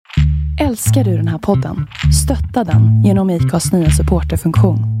Älskar du den här podden? Stötta den genom IKAs nya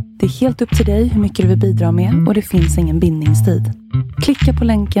supporterfunktion. Det är helt upp till dig hur mycket du vill bidra med och det finns ingen bindningstid. Klicka på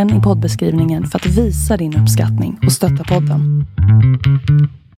länken i poddbeskrivningen för att visa din uppskattning och stötta podden.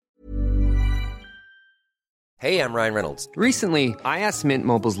 Hey, I'm Ryan Reynolds. Recently, I asked Mint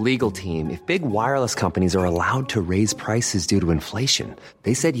Mobile's legal team if big wireless companies are allowed to raise prices due to inflation.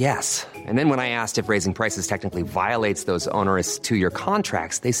 They said yes. And then when I asked if raising prices technically violates those onerous two-year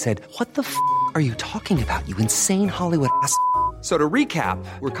contracts, they said, "What the f*** are you talking about, you insane Hollywood ass?" So to recap,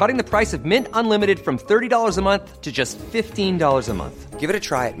 we're cutting the price of Mint Unlimited from $30 a month to just $15 a month. Give it a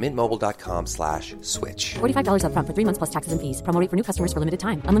try at mintmobile.com/switch. $45 up front for 3 months plus taxes and fees. Promo rate for new customers for limited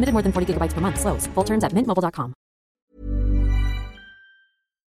time. Unlimited more than 40 gigabytes per month. Slows full terms at mintmobile.com.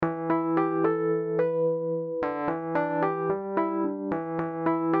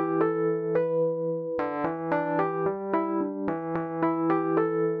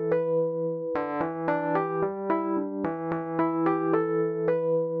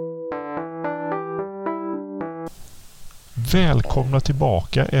 Välkomna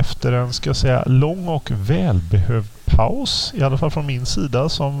tillbaka efter en, ska jag säga, lång och välbehövd paus. I alla fall från min sida,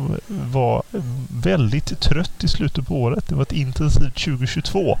 som var väldigt trött i slutet på året. Det var ett intensivt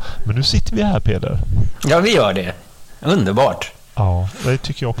 2022. Men nu sitter vi här, Peder. Ja, vi gör det. Underbart. Ja, det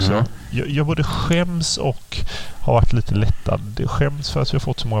tycker jag också. Jag både skäms och har varit lite lättad. Det skäms för att vi har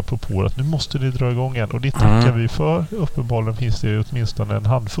fått så många propåer att nu måste det dra igång igen. Och det tackar vi för. Uppenbarligen finns det åtminstone en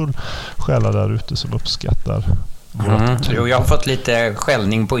handfull själar där ute som uppskattar. Jo, jag har fått lite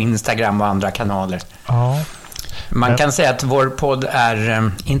skällning på Instagram och andra kanaler. Ja. Man kan säga att vår podd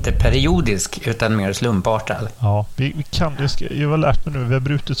är inte periodisk utan mer slumpartad. Ja, vi kan, jag har lärt mig nu, vi har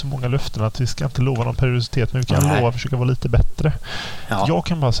brutit så många löften att vi ska inte lova någon periodicitet, men vi kan lova att försöka vara lite bättre. Ja. Jag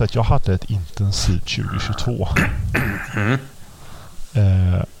kan bara säga att jag hade ett intensivt 2022.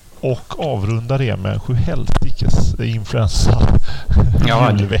 Och avrunda det med 7 helsikes influensa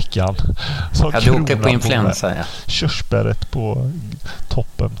julveckan. Jag du åkte på influensa, ja. Körsbäret på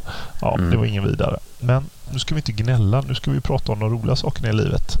toppen. Ja, det var ingen vidare. Men nu ska vi inte gnälla, nu ska vi prata om de roliga sakerna i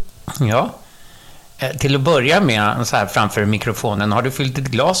livet. Ja. Till att börja med, så här framför mikrofonen, har du fyllt ett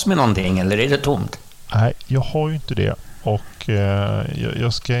glas med någonting eller är det tomt? Nej, jag har ju inte det. Och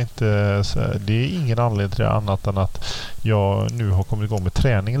jag ska inte säga, det är ingen anledning till det annat än att jag nu har kommit igång med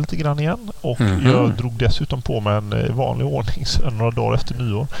träning lite grann igen. Och jag drog dessutom på mig en vanlig ordning några dagar efter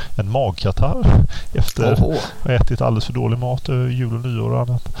nyår. En magkatarr efter att ha ätit alldeles för dålig mat över jul och nyår och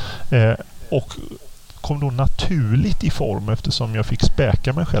annat. Och kom då naturligt i form eftersom jag fick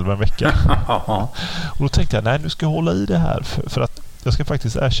späka mig själv en vecka. Och då tänkte jag, nej, nu ska jag hålla i det här för att jag ska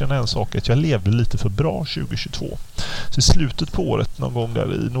faktiskt erkänna en sak, att jag levde lite för bra 2022. Så i slutet på året, någon gång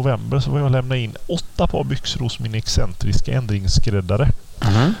där i november, så var jag lämna in 8 par byxor hos min excentriska ändringsskräddare.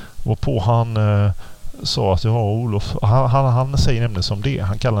 Och på han sa att Olof, han säger nämligen som det,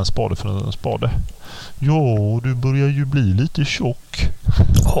 han kallar en spade för en spade. Ja, du börjar ju bli lite tjock.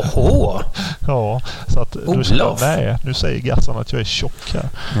 Ja, så att nej, nu säger gassan att jag är tjock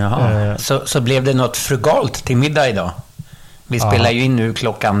här. Så blev det något frugalt till middag idag? Vi spelar ju in nu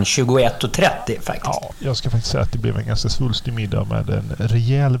klockan 21:30 faktiskt. Ja, jag ska faktiskt säga att det blev en ganska svulstig middag med en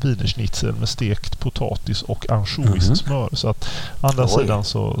rejäl wienerschnitzel med stekt potatis och ansjovisesmör. Så att andra sidan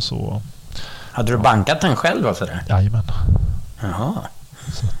så... Hade du bankat den själv och sådär? Jajamän. Jaha.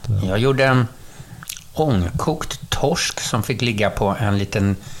 Så att, jag gjorde en ångkokt torsk som fick ligga på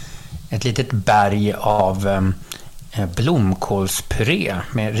ett litet berg av blomkålspuré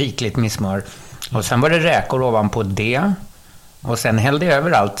med rikligt med smör. Och sen var det räkor ovanpå det. Och sen hällde jag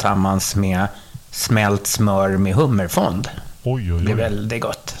över allt sammans med smält smör med hummerfond. Oj. Det blev väldigt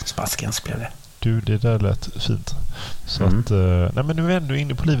gott. Spaskens blev det. Du, det där lät fint. Så att, nej, men nu är vi ändå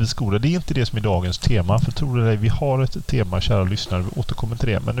inne på livets skola. Det är inte det som är dagens tema. För tror du det, vi har ett tema, kära lyssnare. Vi återkommer till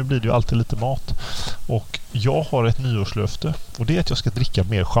det. Men nu blir det ju alltid lite mat. Och jag har ett nyårslöfte. Och det är att jag ska dricka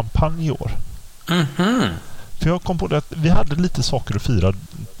mer champagne i år. För jag kom på det att vi hade lite saker att fira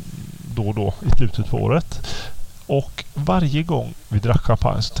då och då i slutet på året. Och varje gång vi drack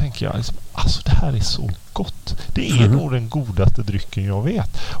champagne så tänker jag liksom, alltså det här är så gott. Det är nog den godaste drycken jag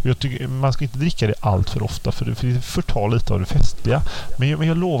vet. Och jag tycker man ska inte dricka det allt för ofta för det förtar lite av det festliga. Men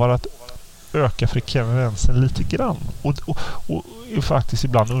jag lovar att öka frekvensen lite grann. Och faktiskt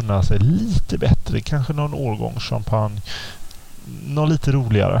ibland unna sig lite bättre. Kanske någon årgångs champagne. Något lite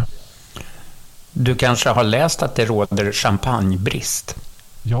roligare. Du kanske har läst att det råder champagnebrist.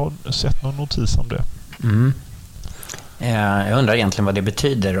 Jag har sett någon notis om det. Jag undrar egentligen vad det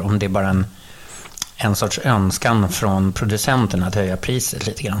betyder. Om det är bara en sorts önskan från producenten att höja priset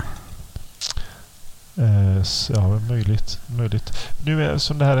lite grann. Ja, möjligt. Nu är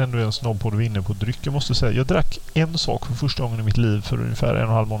som det här ändå är en snobb på det vi är inne på dryck. Jag måste säga, jag drack en sak för första gången i mitt liv för ungefär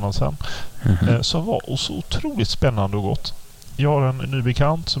 1,5 månad sedan. Som var så otroligt spännande och gott. Jag har en ny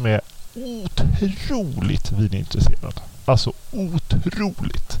bekant som är otroligt vinintresserad. Alltså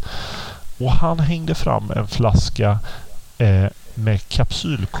otroligt. Och han hängde fram en flaska med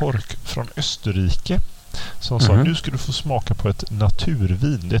kapsylkork från Österrike. Som sa, nu ska du få smaka på ett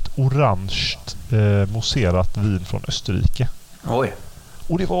naturvin. Det är ett orange mousserat vin från Österrike. Oj.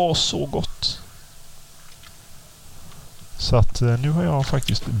 Och det var så gott. Så att nu har jag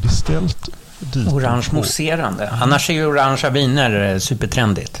faktiskt beställt dit. Orange mousserande. Annars är ju orangea viner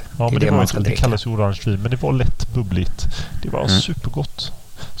supertrendigt. Ja, men det kallas ju orange vin, men det var lätt bubbligt. Det var supergott.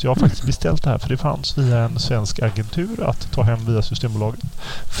 Så jag har faktiskt beställt det här, för det fanns via en svensk agentur att ta hem via Systembolaget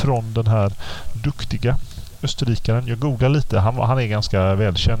från den här duktiga österrikaren. Jag googlade lite. Han är ganska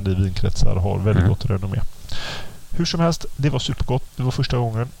välkänd i vinkretsar och har väldigt gott renommé. Hur som helst, det var supergott. Det var första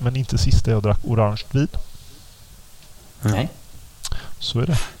gången, men inte sista jag drack orange vin. Nej. Så är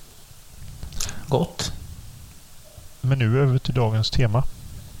det. Gott. Men nu över till dagens tema.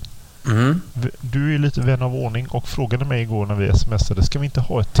 Du är lite vän av ordning och frågade mig igår när vi smsade, ska vi inte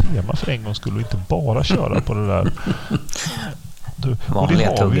ha ett tema för en gång skulle och inte bara köra på det där? Och det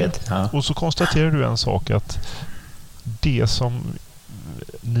har vi. Ja. Och så konstaterar du en sak, att det som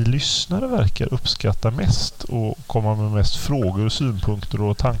ni lyssnare verkar uppskatta mest och komma med mest frågor och synpunkter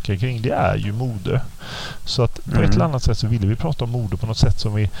och tankar kring, det är ju mode. Så att på ett eller annat sätt så ville vi prata om mode på något sätt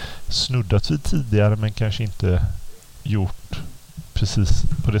som vi snuddat vid tidigare men kanske inte gjort precis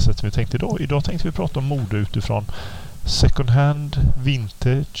på det sättet vi tänkte idag. Idag tänkte vi prata om mode utifrån second hand,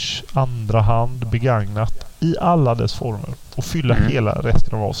 vintage, andra hand, begagnat i alla dess former och fylla hela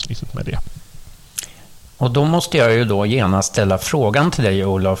resten av avsnittet med det. Och då måste jag ju då genast ställa frågan till dig,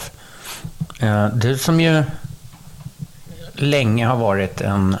 Olof. Du som ju länge har varit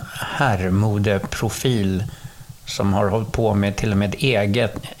en herrmodeprofil som har hållit på med till och med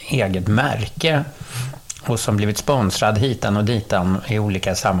eget märke och som blivit sponsrad hitan och ditan i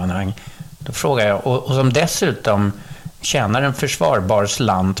olika sammanhang. Då frågar jag, och som dessutom tjänar en försvarbar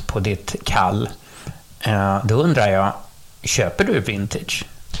slant på ditt kall, då undrar jag, köper du vintage?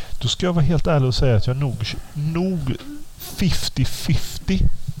 Då ska jag vara helt ärlig och säga att jag nog 50-50.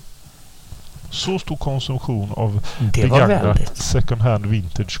 Så stor konsumtion av begagnat second hand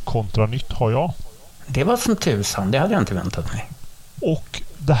vintage kontra nytt har jag. Det var som tusan, det hade jag inte väntat mig. Och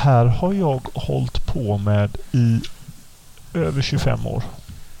det här har jag hållit på med i över 25 år.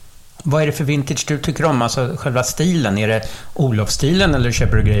 Vad är det för vintage du tycker om? Alltså själva stilen, är det Olof-stilen eller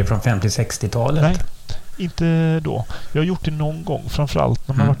köper du grejer från 50-60-talet? Nej, inte då. Jag har gjort det någon gång, framförallt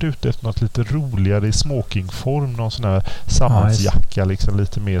när man varit ute efter något lite roligare i smokingform, någon sån här sammansjacka, liksom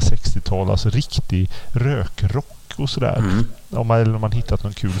lite mer 60-tal, alltså riktig rökrock och sådär. Eller om man hittat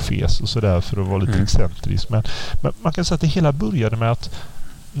någon kul fes och sådär för att vara lite excentrisk. Men man kan säga att det hela började med att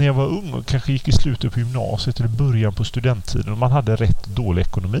när jag var ung och kanske gick i slutet på gymnasiet eller början på studenttiden och man hade rätt dålig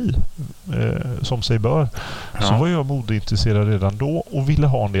ekonomi, som sig bör, så var jag modeintresserad redan då och ville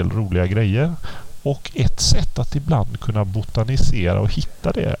ha en del roliga grejer. Och ett sätt att ibland kunna botanisera och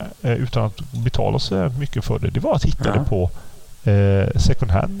hitta det utan att betala så mycket för det var att hitta det på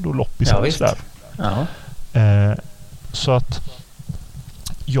second hand och loppisar och sådär. Så att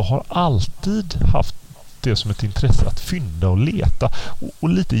jag har alltid haft det som ett intresse att fynda och leta. Och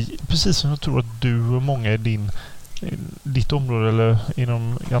lite precis som jag tror att du och många i ditt område eller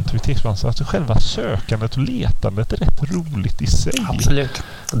inom antikvitetsbranschen, alltså själva sökandet och letandet är rätt roligt i sig. Absolut.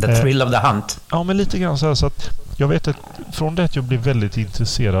 The thrill of the hunt. Ja, men lite grann så att jag vet att från det att jag blev väldigt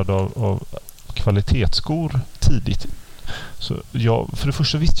intresserad av kvalitetsskor tidigt. Så för det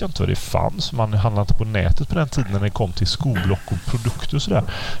första visste jag inte vad det fanns. Man handlade inte på nätet på den tiden när det kom till skoblock och produkter och sådär.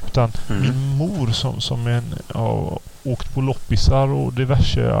 Utan min mor som åkt på loppisar och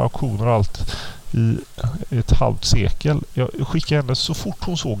diverse auktioner och allt i ett halvt sekel. Jag skickade henne så fort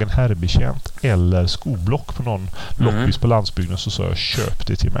hon såg en herrbetjänt eller skoblock på någon loppis på landsbygden, så sa jag, köp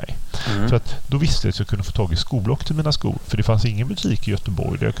det till mig. För att då visste jag att jag kunde få tag i skoblock till mina skor. För det fanns ingen butik i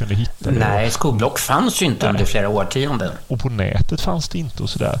Göteborg där jag kunde hitta det. Nej, skoblock fanns ju inte under flera årtionden. Och på nätet fanns det inte och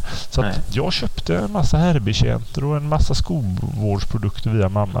sådär. Så att jag köpte en massa herrbetjänter och en massa skovårdsprodukter via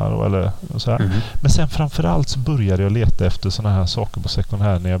mamma eller så här. Men sen framförallt så började jag leta efter såna här saker på second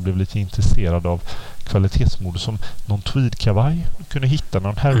hand när jag blev lite intresserad av kvalitetsmode, som någon tweedkavaj. Kunde hitta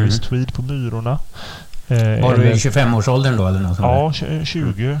någon Harris tweed på Myrorna. Var du i 25-årsåldern då? Eller något sånt? Ja,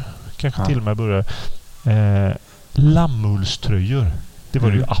 20. Kanske till och med började. Lammullströjor. Det var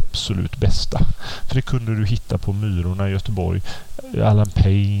det ju absolut bästa. För det kunde du hitta på Myrorna i Göteborg. Alan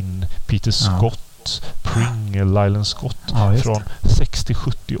Payne, Peter Scott, Pringle, Leyland Scott från 60,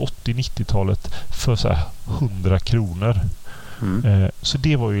 70, 80, 90-talet för så här 100 kronor. Så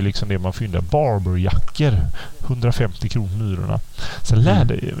det var ju liksom det man fyndade. Barberjackor, 150 kronor myrorna. Sen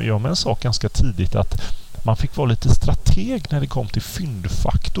lärde jag mig en sak ganska tidigt, att man fick vara lite strateg när det kom till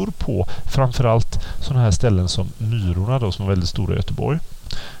fyndfaktor på framförallt sådana här ställen som Myrorna då, som var väldigt stora i Göteborg.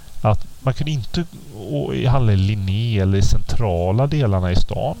 Att man kunde inte handla i Linné eller i centrala delarna i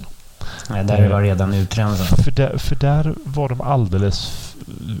stan. Nej, där var redan utrensat. För där var de alldeles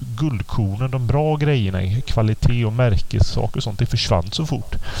guldkornen, de bra grejerna, kvalitet och märkessaker och sånt, det försvann så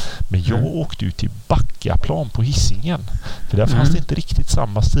fort. Men jag åkte ut till Backaplan på Hisingen. För där fanns det inte riktigt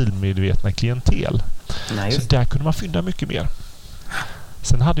samma stilmedvetna klientel. Nej, så där kunde man fynda mycket mer.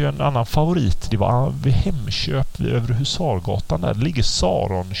 Sen hade jag en annan favorit. Det var vid Hemköp vid Övre Husargatan. Där ligger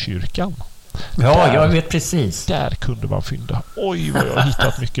Saronkyrkan. Ja, jag vet precis. Där kunde man fynda. Oj, vad jag har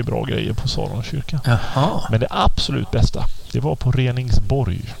hittat mycket bra grejer på Saronkyrkan. Jaha. Men det absolut bästa, det var på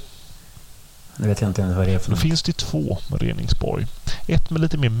Reningsborg. Jag vet inte ens vad det är för Då något. finns det 2 med Reningsborg. Ett med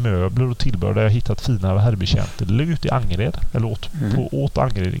lite mer möbler och tillbehör där jag hittat fina herrbetjänter. Det ligger ute i Angered, eller åt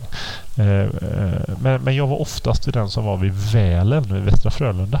Angereding. Men jag var oftast vid den som var vid Välen, vid Västra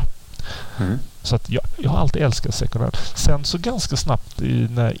Frölunda. Så att jag har alltid älskat second hand. Sen så ganska snabbt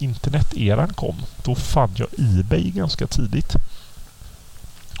när interneteran kom, då fann jag eBay ganska tidigt.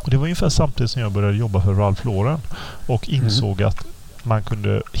 Och det var ungefär samtidigt som jag började jobba för Ralph Lauren och insåg att man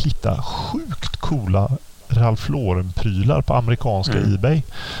kunde hitta sjukt coola Ralph Lauren-prylar på amerikanska eBay.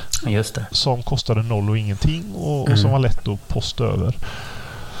 Just det. Som kostade 0 och ingenting och som var lätt att posta över.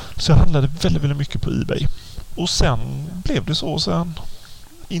 Så jag handlade väldigt, väldigt mycket på eBay. Och sen blev det så. Sen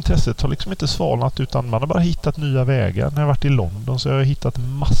intresset har liksom inte svalnat, utan man har bara hittat nya vägar. När jag varit i London så har jag hittat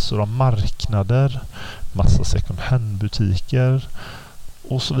massor av marknader, massa second hand-butiker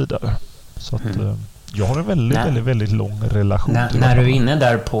och så vidare. Så att jag har en väldigt lång relation till när du är inne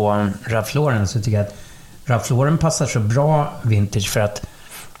där på Ralph Lauren, så tycker jag att Ralph Lauren passar så bra vintage, för att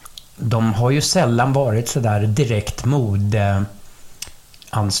de har ju sällan varit så där direkt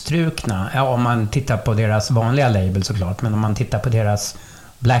modeanstrukna. Ja, om man tittar på deras vanliga label såklart, men om man tittar på deras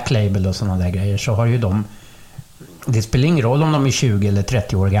Black Label och sådana där grejer, så har ju de, det spelar ingen roll om de är 20 eller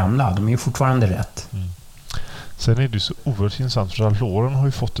 30 år gamla, de är ju fortfarande rätt. Sen är det så oerhört intressant, för Ralph Lauren har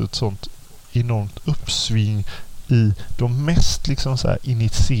ju fått ett sånt enormt uppsving i de mest liksom så här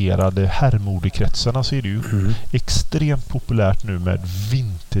initierade herrmodekretsarna. Så är det ju extremt populärt nu med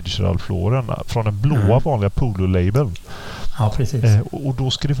vintage Ralph Lauren från den blåa vanliga polo-labeln. Ja, precis. Och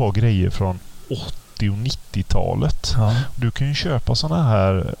då ska det vara grejer från 80- och 90-talet. Ja. Du kan ju köpa såna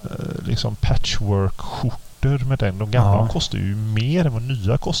här liksom patchwork-skjortor med den. De gamla kostar ju mer än vad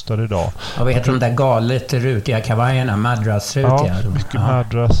nya kostar idag. Ja, vad heter de där galet rutiga kavajerna? Madras-rutiga? Ja, mycket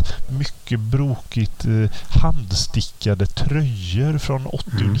madras, mycket brokigt handstickade tröjor från 80- och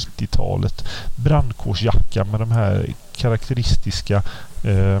 90-talet. Brandkårsjacka med de här karaktäristiska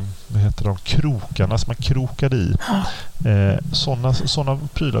vad heter de, krokarna som man krokade i. Såna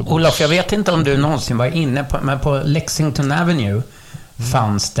prylar. Olof, jag vet inte om du någonsin var inne på, men på Lexington Avenue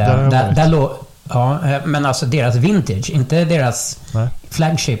fanns det. Där låg, ja, men alltså deras vintage, inte deras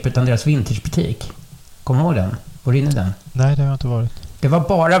flagship, utan deras vintagebutik. Kommer du ihåg den? Var du inne i den? Nej, det har jag inte varit. Det var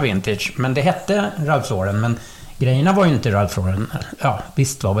bara vintage, men det hette Ralph Lauren, men grejerna var ju inte Ralph Lauren. Ja,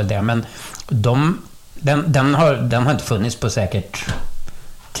 visst var väl det, men den har inte funnits på säkert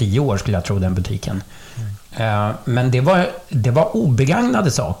 10 år, skulle jag tro, den butiken. Men det var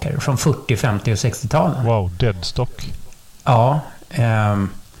obegagnade saker från 40, 50 och 60-talen. Wow, deadstock. Ja,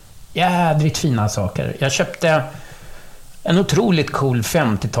 jädrigt fina saker. Jag köpte en otroligt cool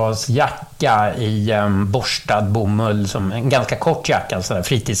 50-talsjacka i borstad bomull, som en ganska kort jacka, så där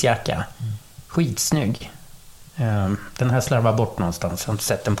fritidsjacka. Skitsnygg. Den här slarvar bort någonstans. Jag har inte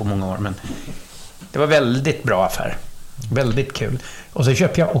sett den på många år, men det var väldigt bra affär. Väldigt kul. Och så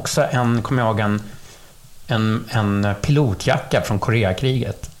köpte jag också kommer jag ihåg, en pilotjacka från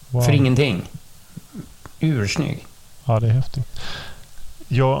Koreakriget. Wow. För ingenting. Ursnygg. Ja, det är häftigt.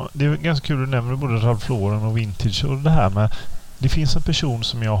 Ja, det är ganska kul att du nämner både Ralph Lauren och vintage och det här med. Det finns en person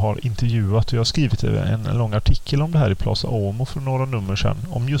som jag har intervjuat och jag har skrivit en lång artikel om det här i Plaza Omo för några nummer sedan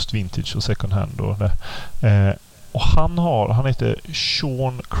om just vintage och second hand och det. Och han heter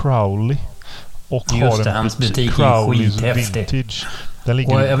Sean Crowley och just har det, hans butik är skithäftig.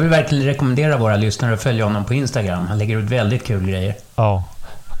 Och jag vill verkligen rekommendera våra lyssnare att följa honom på Instagram. Han lägger ut väldigt kul grejer. Ja.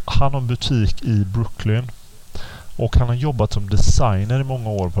 Han har en butik i Brooklyn. Och han har jobbat som designer i många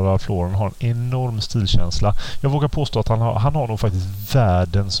år på Ralph Lauren. Har en enorm stilkänsla. Jag vågar påstå att han har nog faktiskt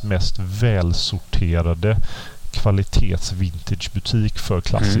världens mest välsorterade kvalitets-vintagebutik för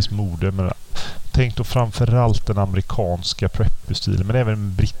klassisk mode. Men tänk då framförallt den amerikanska preppy-stilen, men även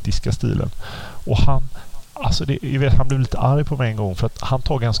den brittiska stilen. Och han han blev lite arg på mig en gång för att han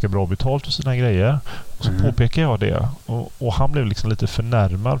tar ganska bra betalt för sina grejer. Och så påpekar jag det. Och han blev liksom lite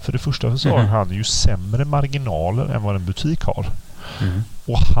förnärmad. För det första så sa han ju sämre marginaler än vad en butik har.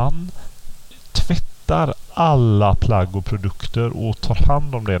 Och han tvättar alla plagg och produkter och tar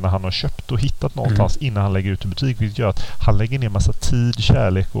hand om det när han har köpt och hittat någonstans innan han lägger ut i butik, vilket gör att han lägger ner massa tid,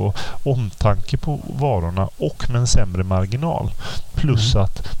 kärlek och omtanke på varorna och med en sämre marginal. Plus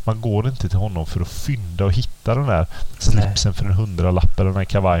att man går inte till honom för att fynda och hitta den där slipsen för en 100-lapp eller den här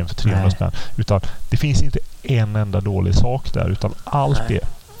kavajen för 300 spänn, utan det finns inte en enda dålig sak där, utan allt är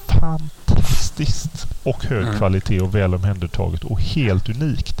fantastiskt och hög kvalitet och väl omhändertaget och helt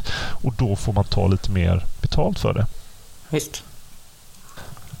unikt. Och då får man ta lite mer betalt för det. Visst.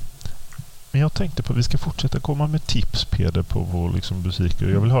 Men jag tänkte på att vi ska fortsätta komma med tips, Peder, på vår butiker.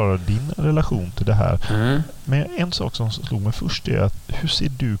 Jag vill höra din relation till det här. Men en sak som slog mig först är att hur ser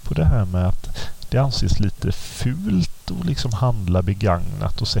du på det här med att det anses lite fult att handla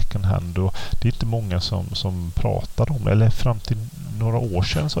begagnat och second hand, och det är inte många som pratar om det, eller fram till några år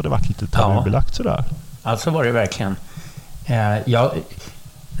sedan så har det varit lite tabubelagt sådär. Alltså var det verkligen.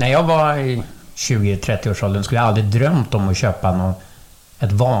 När jag var i 20-30-årsåldern skulle jag aldrig drömt om att köpa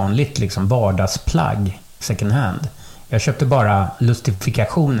ett vanligt vardagsplagg second hand. Jag köpte bara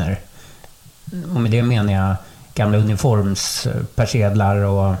lustifikationer. Och med det menar jag gamla uniformspersedlar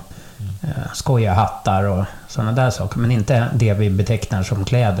och skoja hattar och sådana där saker. Men inte det vi betecknar som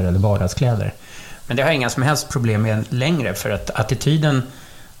kläder eller vardagskläder. Men det har jag inga som helst problem med längre, för att attityden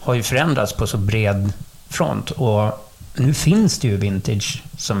har ju förändrats på så bred front. Och nu finns det ju vintage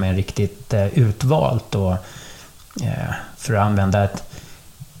som är riktigt utvalt, och för att använda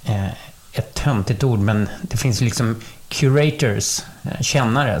ett töntigt ord, men det finns curators,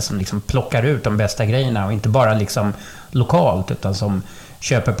 kännare som plockar ut de bästa grejerna, och inte bara lokalt, utan som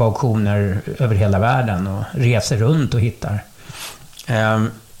köper på auktioner över hela världen och reser runt och hittar.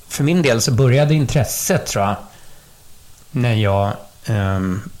 För min del så började intresset, tror jag, när jag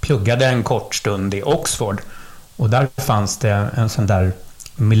pluggade en kort stund i Oxford, och där fanns det en sån där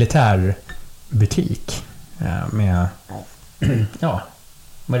militärbutik med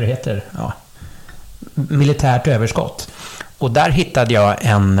vad det heter, militärt överskott. Och där hittade jag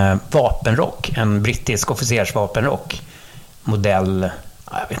en vapenrock, en brittisk officersvapenrock, modell,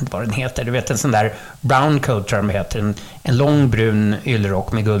 jag vet inte vad den heter, du vet, en sån där brown coat tror jag de heter, en lång brun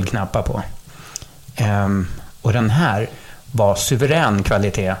yllerock med guldknappar på. Och den här var suverän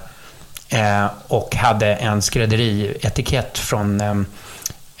kvalitet och hade en skrädderietikett från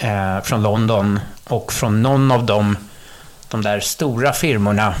London och från någon av de där stora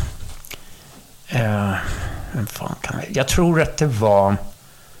firmorna. Jag tror att det var,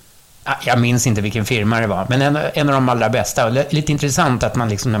 jag minns inte vilken firma det var, men en av de allra bästa. Och lite intressant att man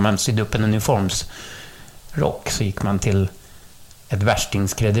när man sydde upp en uniformsrock så gick man till ett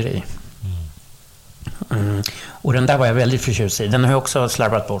värstingskrädderi. Och den där var jag väldigt förtjust i. Den har jag också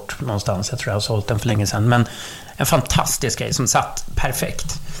slarvat bort någonstans. Jag tror jag har sålt den för länge sedan. Men en fantastisk grej som satt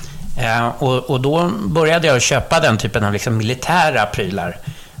perfekt. Och då började jag köpa den typen av militära prylar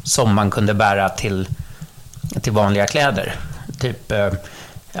som man kunde bära till vanliga kläder. Typ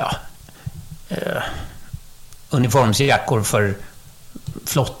uniformsjackor för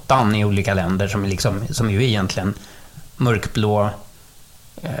flottan i olika länder som ju egentligen mörkblå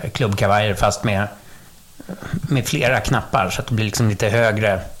klubbkavajer fast med flera knappar, så att det blir lite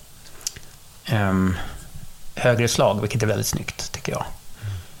högre slag, vilket är väldigt snyggt tycker jag.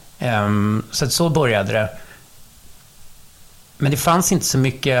 Så började det. Men det fanns inte så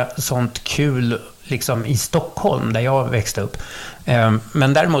mycket sånt kul i Stockholm där jag växte upp.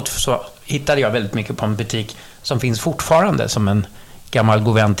 Men däremot så hittade jag väldigt mycket på en butik som finns fortfarande, som en gammal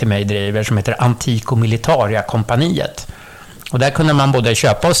god vän till mig driver, som heter Antico Militaria Kompaniet. Och där kunde man både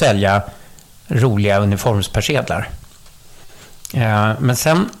köpa och sälja roliga uniformspersedlar. Men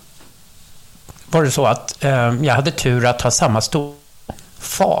sen var det så att jag hade tur att ha samma stor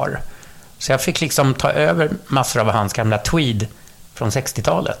far. Så jag fick ta över massor av hans gamla tweed från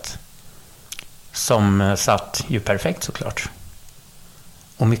 60-talet. Som satt ju perfekt såklart.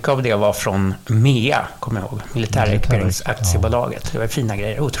 Och mycket av det var från MEA, kommer jag ihåg. Militärekiperingsaktiebolaget. Det var fina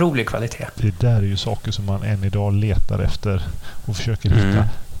grejer, otrolig kvalitet. Det där är ju saker som man än idag letar efter och försöker hitta.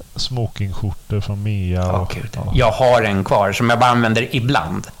 Smokingskjortor från MEA. Jag har en kvar som jag bara använder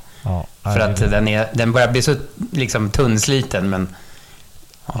ibland. För att den börjar bli så tunnsliten, men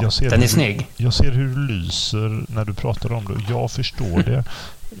den är snygg. Jag ser hur du lyser när du pratar om det. Jag förstår det.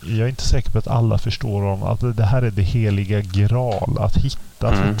 jag är inte säker på att alla förstår om att det här är det heliga graal. Att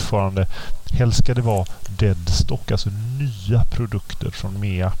hitta fortfarande, helst ska det vara deadstock, alltså nya produkter från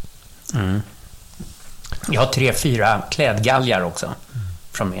Mea. Jag har 3-4 klädgalgar också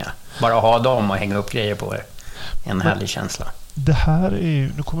från Mea. Bara ha dem och hänga upp grejer på det. En härlig känsla. Det här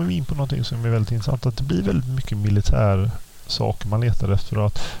är, nu kommer vi in på någonting som är väldigt intressant, att det blir väldigt mycket militär saker man letar efter,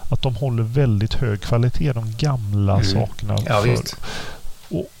 att de håller väldigt hög kvalitet, de gamla sakerna. Ja, visst.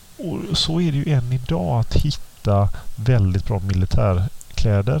 Och så är det ju än idag att hitta väldigt bra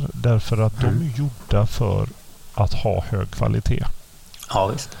militärkläder, därför att de är gjorda för att ha hög kvalitet. Ja,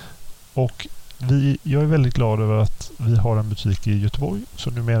 visst. Och jag är väldigt glad över att vi har en butik i Göteborg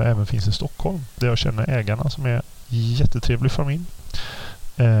som numera även finns i Stockholm, där jag känner ägarna som är jättetrevlig familj.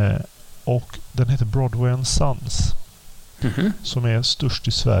 Och den heter Broadway & Sons. Som är störst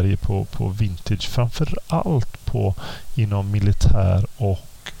i Sverige på vintage, framförallt inom militär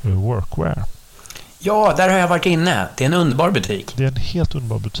och workwear. Ja, där har jag varit inne. Det är en underbar butik. Det är en helt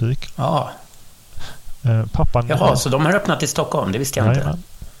underbar butik. Ja. Pappan... Jaha, så de har öppnat i Stockholm, det visste jag inte.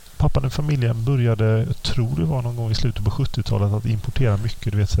 Pappan och familjen började, jag tror det var någon gång i slutet på 70-talet, att importera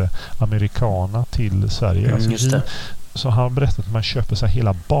mycket, du vet, så americana till Sverige. Just det. Så han har berättat att man köper så här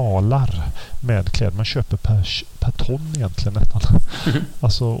hela balar med kläder. Man köper per ton egentligen nästan.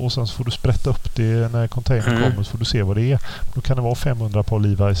 Alltså, och sen så får du sprätta upp det när containern kommer, så får du se vad det är. Då kan det vara 500 par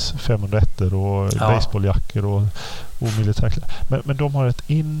Levi's, 501 och baseballjackor och militärkläder. Men de har ett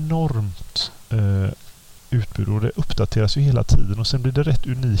enormt utbud, och det uppdateras ju hela tiden, och sen blir det rätt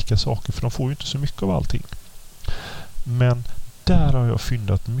unika saker, för de får ju inte så mycket av allting. Men där har jag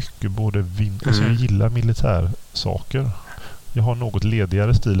fyndat mycket, både alltså jag gillar militärsaker. Jag har något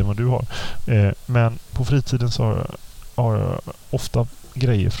ledigare stil än vad du har. Men på fritiden så har jag ofta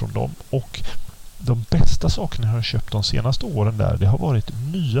grejer från dem. Och de bästa sakerna jag har köpt de senaste åren där, det har varit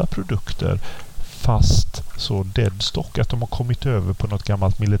nya produkter, fast så deadstock, att de har kommit över på något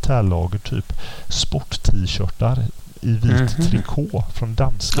gammalt militärlager, typ sport-t-shirtar i vit trikå från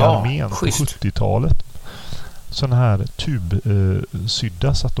danska armén på 70-talet. Sådana här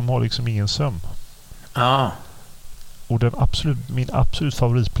tubsydda, så att de har liksom ingen söm. Och min absolut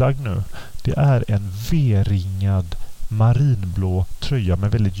favoritplagg nu, det är en V-ringad marinblå tröja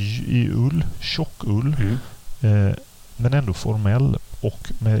med väldigt i ull, tjock ull, men ändå formell,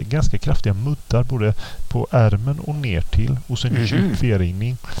 och med ganska kraftiga muddar både på ärmen och ner till, och sen en djup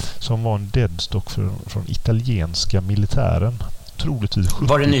V-ringning som var en deadstock från italienska militären. Troligtvis 70-tal.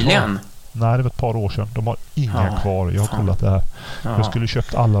 Var det nyligen? Nej, det var ett par år sedan. De har inga kvar. Jag har kollat det här. Jag skulle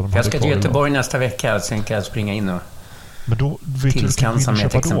köpt alla de här. Jag ska till Göteborg nästa vecka, sen kan jag springa in och men då vet tillskansa med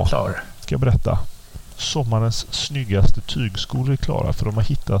ett exemplar. Ska jag berätta. Sommarens snyggaste tygskor är klara, för de har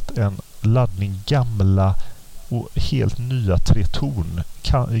hittat en laddning gamla och helt nya 3-ton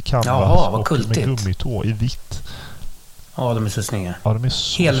i canvas och med gummitå i vitt. Ja, de är så snygga. Ja, de är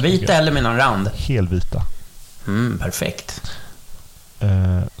så helvita snygga. Eller med någon rand? Helvita. Perfekt.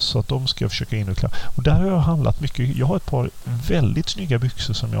 Så att de ska jag försöka in och klara. Och där har jag handlat mycket. Jag har ett par väldigt snygga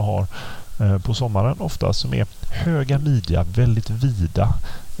byxor som jag har på sommaren ofta, som är höga midja, väldigt vida,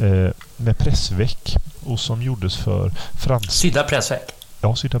 med pressväck, och som gjordes för sydda pressväck?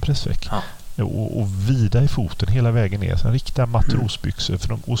 Ja, sydda pressväck. Och vida i foten hela vägen ner. Sen riktiga matrosbyxor för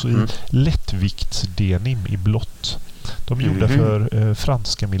dem, och så i lättviktsdenim i blått. De är gjorda för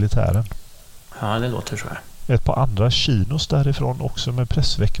franska militären. Ja, det låter så här. Ett par andra chinos därifrån också med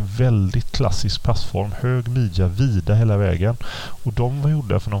pressväck, väldigt klassisk passform, hög midja, vida hela vägen. Och de var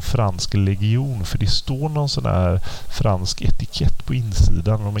gjorda för någon fransk legion, för det står någon sån här fransk etikett på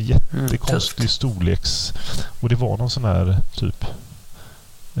insidan. De är jättekonstig storleks, och det var någon sån här typ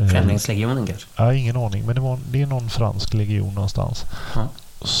Främlingslegionen kanske? Ja, ingen aning, men det är någon fransk legion någonstans.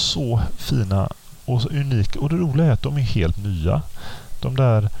 Så fina och så unika, och det roliga är att de är helt nya.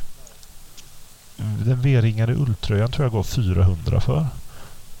 Den V-ringade ulltröjan tror jag går 400 för.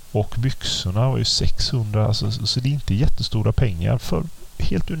 Och byxorna var ju 600. Alltså, så det är inte jättestora pengar för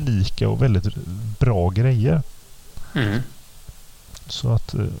helt unika och väldigt bra grejer. Så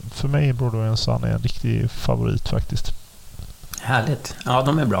att för mig är Broadway & Sons en riktig favorit faktiskt. Härligt. Ja,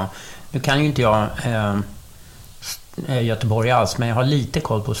 de är bra. Nu kan ju inte jag Göteborg alls, men jag har lite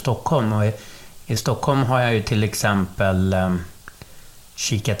koll på Stockholm. Och i Stockholm har jag ju till exempel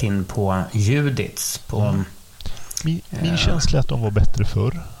kikat in på Judiths. Min känsla är att de var bättre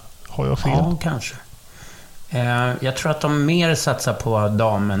förr. Har jag fel? Ja, kanske. Jag tror att de mer satsar på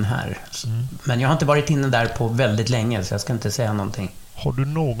damen här. Men jag har inte varit inne där på väldigt länge, så jag ska inte säga någonting. Har du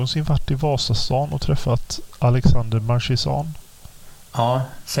någonsin varit i Vasastan och träffat Alexander Marchessan? Ja,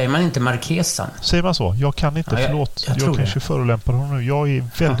 säger man inte Marquesan? Säger man så? Jag kan inte, Ja, förlåt. jag Jag kanske förolämpar honom nu. Jag är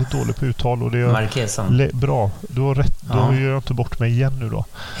väldigt dålig på uttal och det är Marquesan. bra. Du har rätt. Då gör jag inte bort mig igen nu då.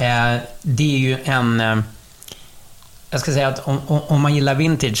 Det är ju en... jag ska säga att om man gillar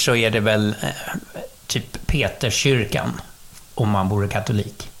vintage så är det väl typ Peterskyrkan om man vore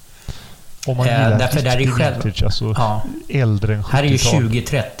katolik. Om man gillar därför där är själv, vintage, alltså äldre än 70-tal. Här är ju 20,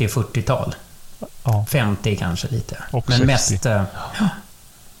 30, 40-tal. Ja. 50 kanske lite. Och men 60.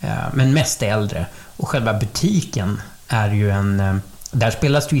 Men mest äldre. Och själva butiken är ju en... Där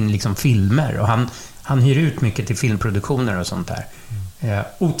spelas det in liksom filmer. Och han hyr ut mycket till filmproduktioner och sånt där.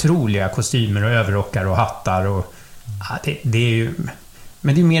 Otroliga kostymer och överrockar och hattar. Och, det är ju...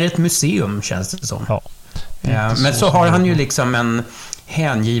 Men det är mer ett museum, känns det som. Ja. Men så har han ju liksom en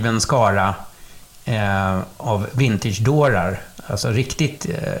hängiven skara av vintage-dårar. Alltså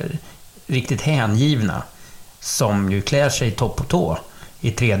riktigt hängivna. Som ju klär sig topp på tå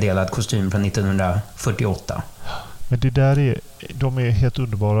i tredelad kostym från 1948. Men det där de är helt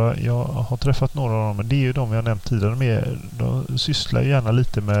underbara. Jag har träffat några av dem, men det är ju de jag nämnt tidigare. De sysslar gärna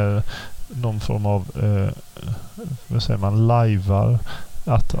lite med någon form av vad säger man, lajvar.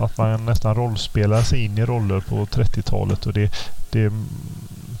 Att man nästan rollspelar sig in i roller på 30-talet och det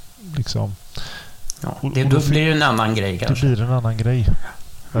liksom... Ja, då blir det en annan grej kanske. Det blir en annan grej.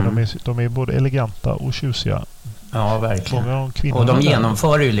 Men de är både eleganta och tjusiga. Ja, verkligen. Och de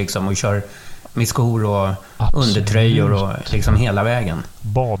genomför ju liksom och kör med skor och undertröjor och liksom hela vägen.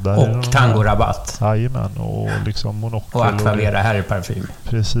 Badar och tangorabatt. Jajamän, och liksom monokel. Och Aquavera herrparfym.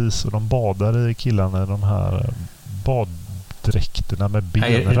 Precis, och de badar i killarna, de här baddräkterna med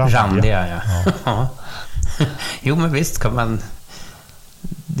ben randiga. Ja. Jo, men visst kan man...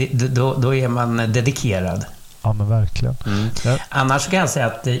 Då är man dedikerad. Ja, men verkligen. Ja. Annars kan jag säga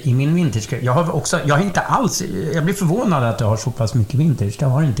att i min vintage... Jag har inte alls... Jag blir förvånad att jag har så pass mycket vintage. Det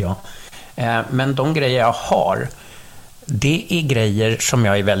har inte jag. Men de grejer jag har, det är grejer som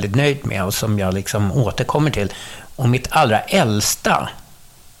jag är väldigt nöjd med och som jag liksom återkommer till. Och mitt allra äldsta,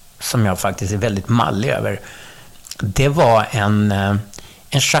 som jag faktiskt är väldigt mallig över, det var en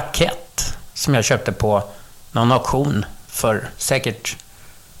jackett som jag köpte på någon auktion för säkert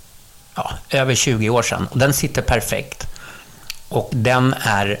över 20 år sedan. Och den sitter perfekt. Och den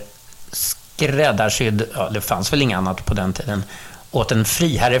är skräddarsydd, det fanns väl inget annat på den tiden, åt en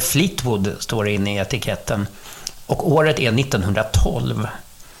friherre Fleetwood, står det inne i etiketten. Och året är 1912.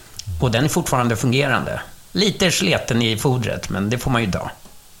 Och den är fortfarande fungerande. Lite sleten i fodret, men det får man ju ta.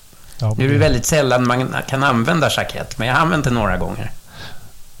 Ja, nu är det väldigt sällan man kan använda jackett, men jag har använt det några gånger.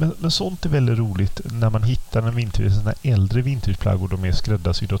 Men sånt är väldigt roligt när man hittar en äldre vintageplagg och de är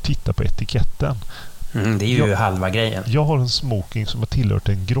skräddarsydda och tittar på etiketten. Det är ju halva grejen. Jag har en smoking som har tillhört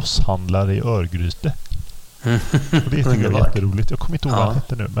en grosshandlare i Örgryte. Och det tycker jag är jätteroligt. Jag kommer inte ihåg vad det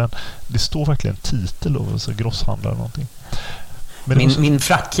heter nu, men det står verkligen titel och så grosshandlare någonting. Men min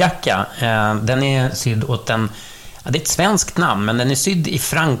frackjacka, den är sydd åt det är ett svenskt namn, men den är sydd i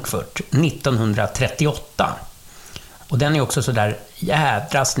Frankfurt 1938. Och den är också så där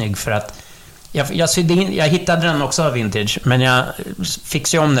jädra snygg för att jag hittade den också av vintage, men jag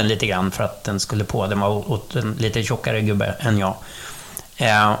fixade om den lite grann för att den skulle på. Den var åt en lite tjockare gubbe än jag.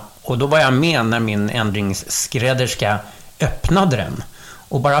 Och då var jag med när min ändringsskrädderska öppnade den.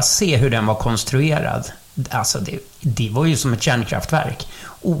 Och bara se hur den var konstruerad. Alltså det var ju som ett kärnkraftverk.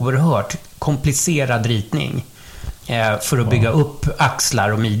 Oerhört komplicerad ritning för att bygga upp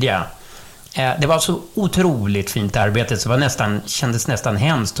axlar och midja. Det var så otroligt fint arbete så det kändes nästan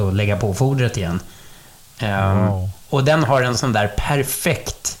hemskt att lägga på fodret igen. Och den har en sån där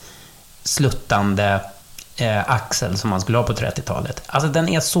perfekt sluttande axel som man skulle ha på 30-talet. Alltså den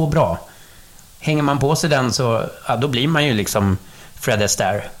är så bra. Hänger man på sig den så då blir man ju liksom Fred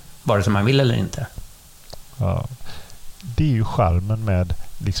Astaire, vare sig man vill eller inte. Ja. Det är ju charmen med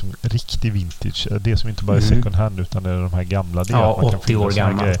liksom riktig vintage. Det som inte bara är second hand utan det är de här gamla. Det är att man 80 år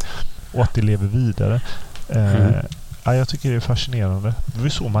gamla. Och att det lever vidare. Jag tycker det är fascinerande. Det var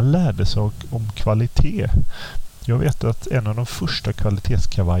så man lärde sig om kvalitet. Jag vet att en av de första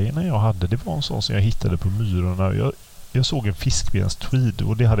kvalitetskavajerna jag hade, det var en sån som jag hittade på Myrorna. Jag såg en fiskbens tweed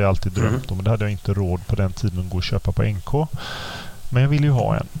och det hade jag alltid drömt om. Men det hade jag inte råd på den tiden att gå och köpa på NK. Men jag ville ju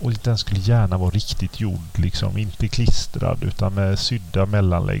ha en. Och den skulle gärna vara riktigt gjord. Liksom, inte klistrad utan med sydda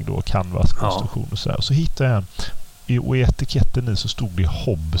mellanlägg då, canvaskonstruktion och sådär. Och så hittade jag en. Och i etiketten i så stod det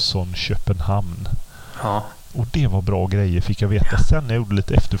Hobson Köpenhamn. Ja. Och det var bra grejer, fick jag veta sen när jag gjorde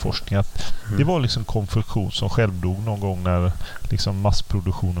lite efterforskning, att det var liksom konfektion som självdog någon gång när liksom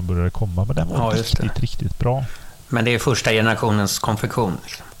massproduktionen började komma. Men den var riktigt bra. Men det är första generationens konfektion.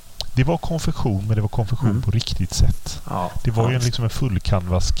 Det var konfektion, men det var konfektion på riktigt sätt. Ja, det var ju liksom en full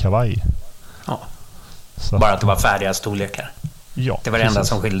canvas kavaj. Ja. Så bara att det var färdiga storlekar. Ja, det var det enda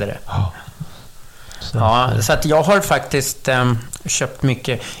som skilde det. Ja. Så att jag har faktiskt köpt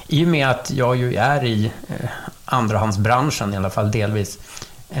mycket. I och med att jag ju är i andrahandsbranschen, i alla fall delvis,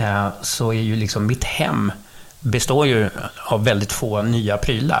 så är ju liksom mitt hem består ju av väldigt få nya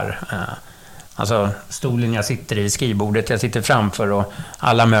prylar. Alltså stolen jag sitter i, skrivbordet jag sitter framför och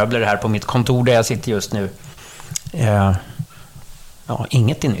alla möbler här på mitt kontor där jag sitter just nu.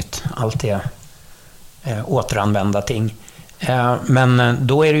 Inget är nytt. Allt är återanvända ting. Men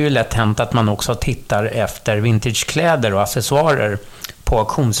då är det ju lätt hänt att man också tittar efter vintagekläder och accessoarer på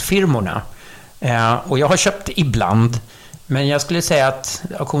auktionsfirmorna. Och jag har köpt ibland, men jag skulle säga att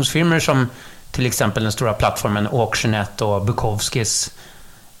auktionsfirmor som till exempel den stora plattformen Auctionet och Bukowskis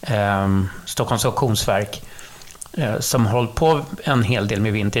Stockholms auktionsverk som håller på en hel del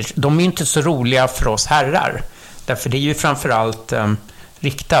med vintage, de är inte så roliga för oss herrar. Därför det är ju framförallt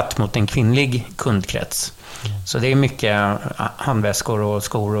riktat mot en kvinnlig kundkrets. Så det är mycket handväskor och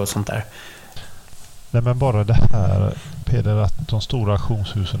skor och sånt där. Nej, men bara det här, Peder, att de stora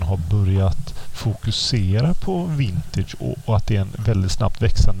auktionshusen har börjat fokusera på vintage och att det är en väldigt snabbt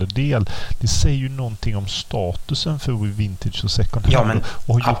växande del. Det säger ju någonting om statusen för vintage och second hand. Ja, men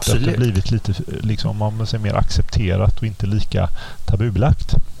och har gjort absolut. att det blivit lite, liksom, man säger, mer accepterat och inte lika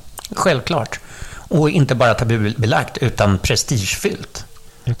tabubelagt. Självklart. Och inte bara tabubelagt utan prestigefyllt.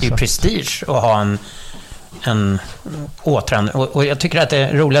 Exakt. Det är prestige att ha en och jag tycker att det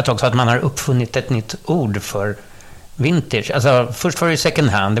är roligt också att man har uppfunnit ett nytt ord för vintage. Alltså först var det second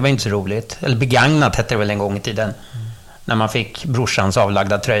hand, det var inte så roligt. Eller begagnat hette det väl en gång i tiden. När man fick brorsans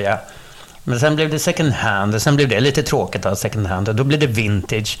avlagda tröja. Men sen blev det second hand och sen blev det lite tråkigt att ha second hand och då blev det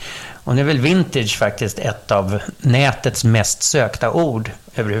vintage. Och nu är väl vintage faktiskt ett av nätets mest sökta ord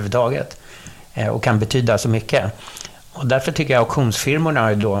överhuvudtaget. Och kan betyda så mycket. Och därför tycker jag auktionsfirmorna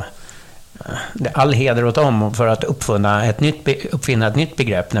är då all heder åt dem för att uppfinna ett nytt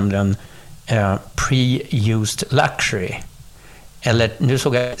begrepp, nämligen pre-used luxury. Eller nu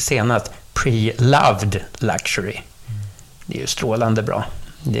såg jag senast pre-loved luxury. Det är ju strålande bra.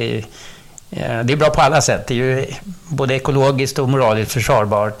 Det är bra på alla sätt. Det är ju både ekologiskt och moraliskt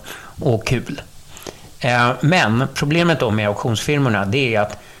försvarbart och kul. Men problemet då med auktionsfirmorna, det är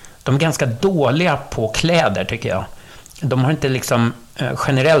att de är ganska dåliga på kläder, tycker jag. De har inte liksom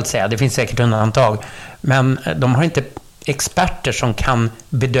generellt säga, det finns säkert undantag, men de har inte experter som kan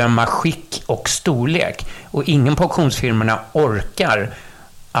bedöma skick och storlek. Och ingen på auktionsfirmorna orkar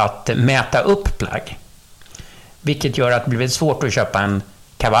att mäta upp plagg. Vilket gör att det blir svårt att köpa en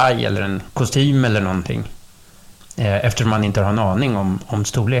kavaj eller en kostym eller någonting. Eftersom man inte har en aning om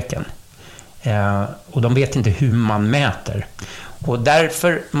storleken. Och de vet inte hur man mäter. Och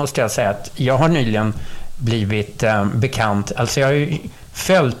därför måste jag säga att jag har nyligen blivit bekant. Alltså jag har ju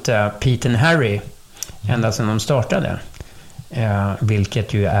följt Pete and Harry ända sedan de startade.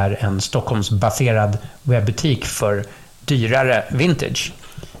 Vilket ju är en Stockholmsbaserad webbutik för dyrare vintage.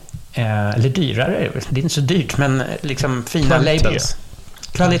 Eller dyrare, det är inte så dyrt, men liksom fina labels.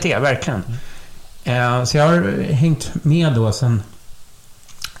 Kvalitet, verkligen. Så jag har hängt med då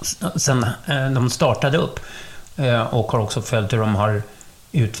sen de startade upp. Och har också följt hur de har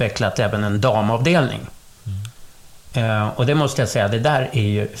utvecklat även en damavdelning. Och det måste jag säga, det där är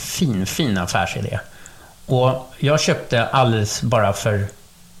ju fin affärsidé. Och jag köpte alldeles bara för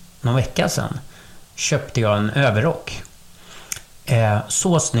någon vecka sedan köpte jag en överrock.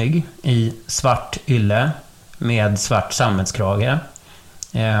 Så snygg i svart ylle med svart sammetskrage.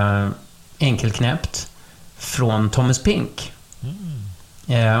 Enkelknäppt från Thomas Pink.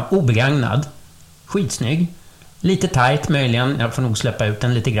 Obegagnad. Skitsnygg. Lite tight möjligen. Jag får nog släppa ut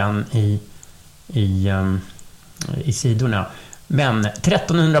den lite grann i sidorna. Men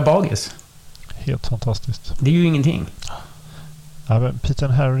 1300 bagis. Helt fantastiskt. Det är ju ingenting. Ja, men Pete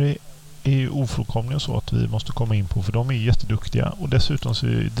and Harry är ju ofrånkomliga så att vi måste komma in på, för de är ju jätteduktiga och dessutom så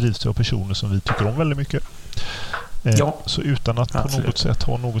drivs det av personer som vi tycker om väldigt mycket. Ja, så utan att absolut. på något sätt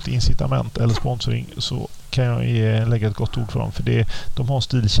ha något incitament eller sponsring så kan jag lägga ett gott ord för dem, för de har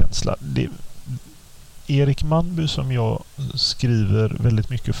stilkänsla. Erik Manby, som jag skriver väldigt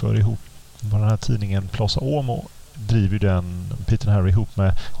mycket för ihop på den här tidningen Plaza Omo, driver den Pete and Harry ihop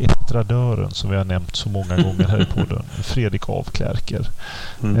med Estradören, som vi har nämnt så många gånger här i podden, Fredrik Avklärker.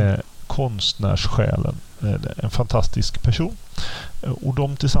 Konstnärssjälen, en fantastisk person. Och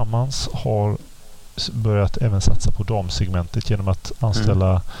de tillsammans har börjat även satsa på damsegmentet genom att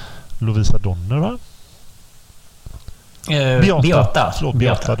anställa Lovisa Donner, va?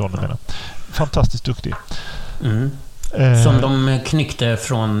 Beata Donner menar. Fantastiskt duktig. Som de knyckte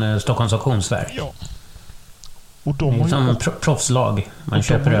från Stockholms auktionsverk. Ja. Och de har som proffslag. Man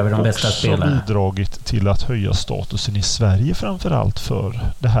köper över de bästa spelarna. De har bidragit till att höja statusen i Sverige framförallt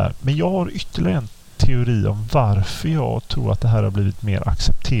för det här. Men jag har ytterligare en teori om varför jag tror att det här har blivit mer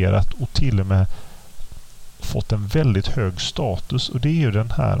accepterat och till och med fått en väldigt hög status. Och det är ju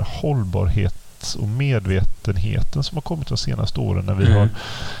den här hållbarhets- och medvetenheten som har kommit de senaste åren när vi har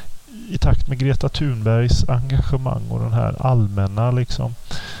i takt med Greta Thunbergs engagemang och den här allmänna liksom,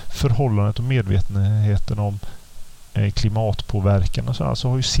 förhållandet och medvetenheten om klimatpåverkan och så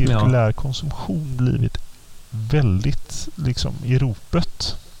har ju cirkulär konsumtion blivit väldigt liksom, i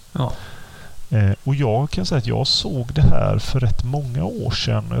ropet. Ja. Och jag kan säga att jag såg det här för rätt många år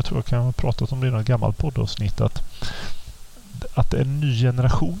sedan, och jag tror jag kan ha pratat om det i något gammalt poddavsnitt, att en ny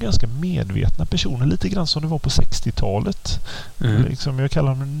generation ganska medvetna personer, lite grann som det var på 60-talet. Liksom, jag kallar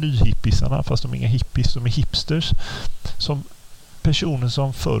dem nyhippisarna, fast de är inga hippies, de är hipsters. Som personer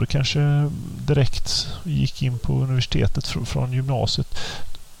som förr kanske direkt gick in på universitetet från gymnasiet.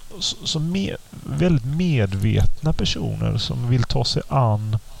 Som väldigt medvetna personer som vill ta sig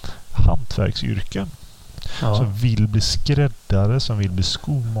an hantverksyrken. Ja. Som vill bli skräddare, som vill bli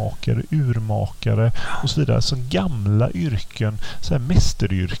skomakare, urmakare och så vidare. Som gamla yrken, så här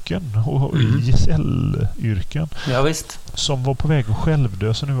mästeryrken och gesällyrken. Ja, visst. Som var på väg att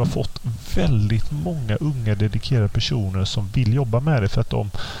självdö, så nu har fått väldigt många unga dedikerade personer som vill jobba med det för att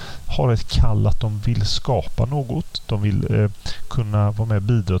de har ett kall att de vill skapa något. De vill kunna vara med och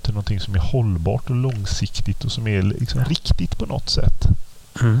bidra till någonting som är hållbart och långsiktigt och som är liksom riktigt på något sätt.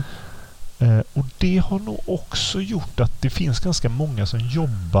 Och det har nog också gjort att det finns ganska många som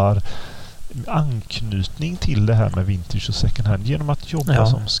jobbar med anknytning till det här med vintage och second hand genom att jobba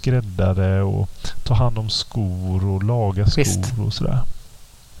som skräddare och ta hand om skor och laga skor och sådär.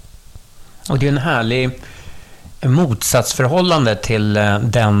 Och det är en härlig motsatsförhållande till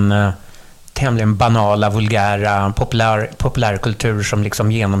den tämligen banala, vulgära populärkultur som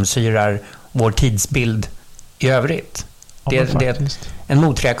liksom genomsyrar vår tidsbild i övrigt. Det är en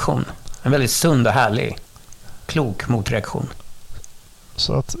motreaktion. En väldigt sund och härlig, klok motreaktion.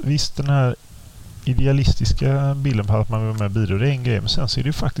 Så att visst, den här idealistiska bilden på att man vill med bidra, det är en grej. Men sen så är det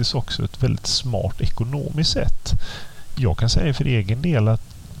ju faktiskt också ett väldigt smart ekonomiskt sätt. Jag kan säga för egen del att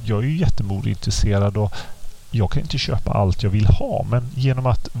jag är ju jättemodeintresserad och jag kan inte köpa allt jag vill ha. Men genom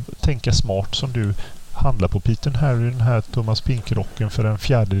att tänka smart som du handlar på Peter Harry, den här Thomas Pink-rocken för en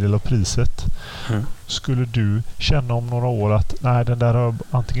fjärdedel av priset. Skulle du känna om några år att nej, den där har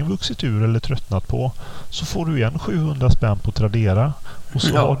antingen vuxit ur eller tröttnat på, så får du igen 700 spänn på Tradera och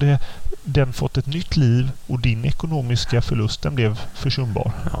så har den fått ett nytt liv och din ekonomiska förlust, den blev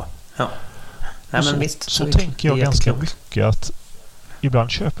försumbar. Nej, så, men visst, så tänker jag ganska mycket att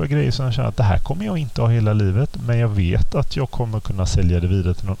ibland köper jag grejer som jag känner att det här kommer jag inte ha hela livet, men jag vet att jag kommer kunna sälja det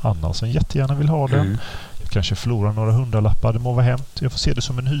vidare till någon annan som jättegärna vill ha den. Jag kanske förlorar några hundralappar, det må vara hänt. Jag får se det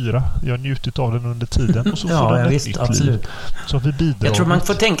som en hyra. Jag har njutit av den under tiden och så får den ett nytt liv. Så vi bidrar. Jag tror man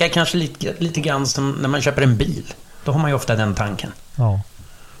får tänka kanske lite grann som när man köper en bil. Då har man ju ofta den tanken. Ja.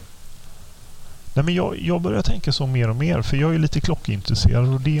 Nej, men jag börjar tänka så mer och mer, för jag är lite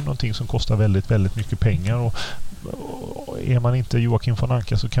klockintresserad och det är någonting som kostar väldigt, väldigt mycket pengar, och är man inte Joakim von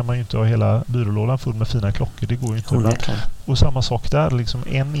Anka så kan man ju inte ha hela byrålådan full med fina klockor. Det går ju inte. Och samma sak där, liksom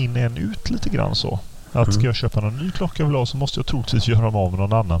en in, en ut lite grann så. Att ska jag köpa någon ny klocka jag vill ha, så måste jag troligtvis göra dem av med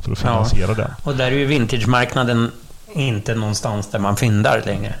någon annan för att finansiera den. Och där är ju vintage-marknaden inte någonstans där man fyndar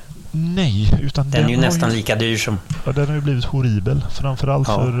längre. Nej, utan den är ju nästan lika dyr som... Ja, den har ju blivit horribel. Framförallt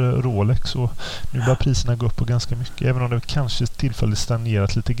för Rolex. Och nu börjar priserna gå upp på ganska mycket. Även om det kanske tillfälligt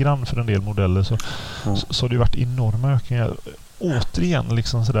stagnerat lite grann för en del modeller, så har det varit enorma ökningar. Återigen,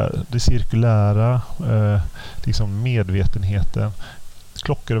 liksom sådär, det cirkulära, liksom medvetenheten.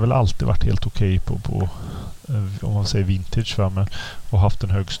 Klockor har väl alltid varit helt okej på om man säger vintage, och haft en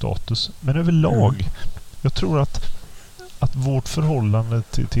hög status. Men överlag, jag tror att vårt förhållande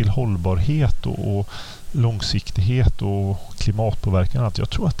till hållbarhet och långsiktighet och klimatpåverkan, jag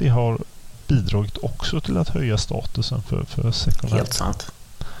tror att det har bidragit också till att höja statusen för second hand. Helt sant.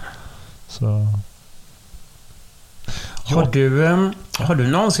 Så. Har du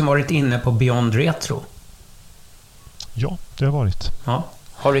någonsin varit inne på Beyond Retro? Ja, det har varit. Ja.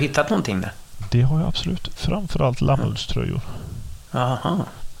 Har du hittat någonting där? Det har jag absolut. Framförallt lammullströjor. Aha.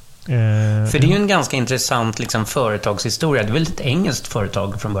 För det är ju en ganska intressant liksom, företagshistoria. Det är väl ett engelskt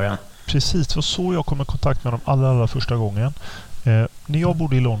företag från början? Precis, det var så jag kom i kontakt med dem allra första gången. När jag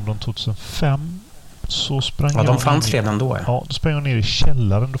bodde i London 2005 så sprang jag... de fanns redan då. Ja, då sprang jag ner i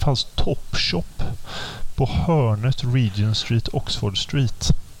källaren. Det fanns Topshop på hörnet Regent Street, Oxford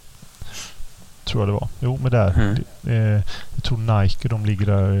Street. tror jag det var. Jo, men där. Jag tror Nike, de ligger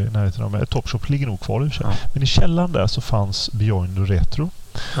där i närheten av. Topshop ligger nog kvar i och för sig. Ja. Men i källaren där så fanns Beyond Retro.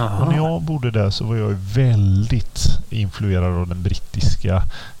 Aha. Och när jag bodde där så var jag väldigt influerad av den brittiska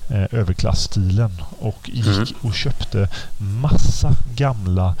överklassstilen och gick och köpte massa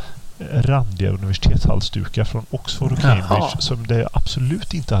gamla randiga universitetshalsdukar från Oxford och Cambridge som det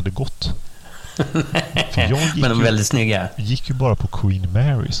absolut inte hade gått. Men de är väldigt snygga. Gick ju bara på Queen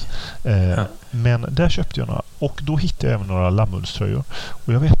Marys. Men där köpte jag några. Och då hittade jag även några lammullströjor.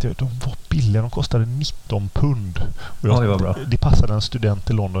 Och jag vet att de var billiga. De kostade 19 pund. Och Oj, vad bra. Det passade en student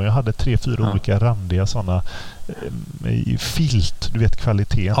i London. Jag hade 3-4 olika randiga sådana filt. Du vet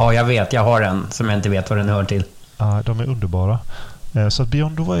kvaliteten. Ja, jag vet. Jag har en som jag inte vet vad den hör till. Ja, de är underbara. Så att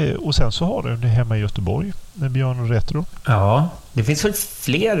Beyond och sen så har du det hemma i Göteborg med Beyond Retro. Ja, det finns väl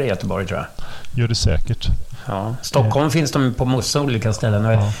fler i Göteborg tror jag. Gör det säkert. Ja, Stockholm finns de på massa olika ställen.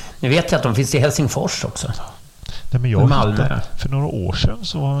 Ja. Nu vet jag att de finns i Helsingfors också. Nej, men jag Malmö. hittade, för några år sedan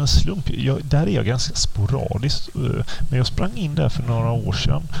så var det en slump. Där är jag ganska sporadiskt. Men jag sprang in där för några år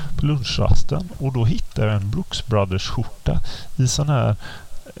sedan på lunchrasten och då hittade jag en Brooks Brothers skjorta i sån här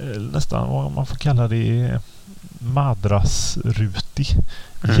nästan vad man får kalla det madrasrutig.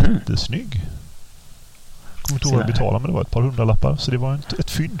 Jättesnygg. Kommer inte ihåg vad jag betalade, men det var ett par hundralappar. Så det var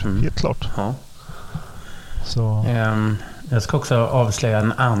ett fynd, helt klart. Ja. Så. Jag ska också avslöja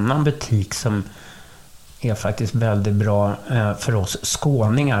en annan butik som är faktiskt väldigt bra för oss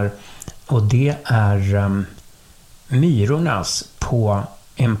skåningar. Och det är Myrornas på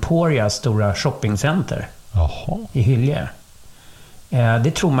Emporias stora shoppingcenter. Jaha. I Hylje.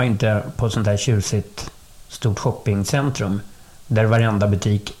 Det tror man inte på sånt där tjusigt stort shoppingcentrum där varenda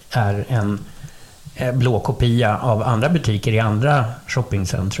butik är en blå kopia av andra butiker i andra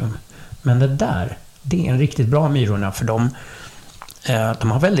shoppingcentrum. Men det är en riktigt bra Myrorna för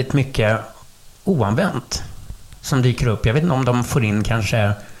de har väldigt mycket oanvänt som dyker upp. Jag vet inte om de får in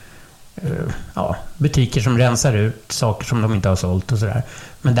kanske butiker som rensar ut saker som de inte har sålt och sådär.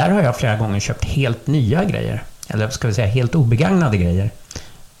 Men där har jag flera gånger köpt helt nya grejer. Eller ska vi säga helt obegagnade grejer.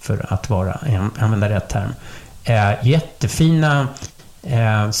 För att använda rätt term. Jättefina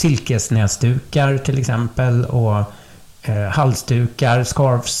silkesnäsdukar till exempel. Och halsdukar,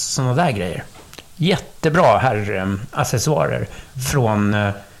 scarves, sådana där grejer. Jättebra här accessoarer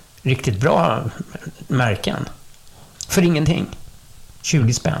från riktigt bra märken. För ingenting.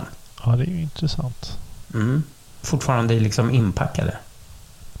 20 spänn. Ja, det är ju intressant. Fortfarande liksom inpackade.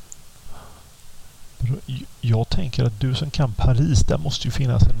 Jag tänker att du som kan Paris, där måste ju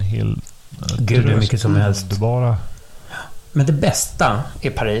finnas en hel Gud, hur mycket som helst. Underbara. Men det bästa i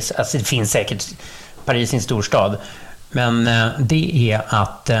Paris, alltså det finns säkert Paris i en stor stad, men det är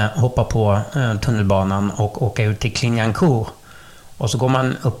att hoppa på tunnelbanan och åka ut till Clignancourt. Och så går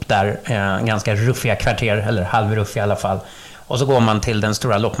man upp där, ganska ruffiga kvarter, eller halvruffiga i alla fall. Och så går man till den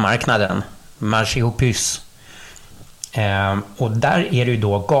stora loppmarknaden, Marché aux Puces. Och där är det ju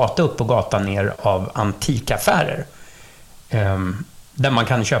då gata upp och gata ner av antikaffärer. Där man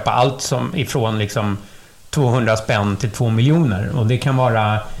kan köpa allt som ifrån liksom 200 spänn till 2 miljoner. Och det kan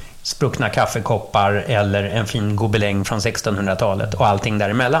vara spruckna kaffekoppar eller en fin gobeläng från 1600-talet och allting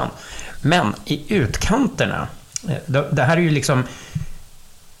däremellan. Men i utkanterna, det här är ju liksom,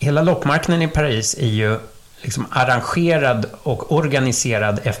 hela loppmarknaden i Paris är ju liksom arrangerad och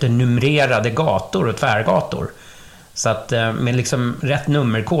organiserad efter numrerade gator och tvärgator. Så att med liksom rätt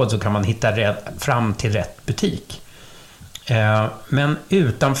nummerkod så kan man hitta fram till rätt butik. Men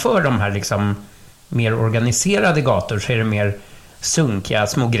utanför de här liksom mer organiserade gator så är det mer sunkiga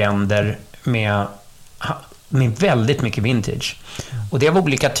små gränder med väldigt mycket vintage. Och det är av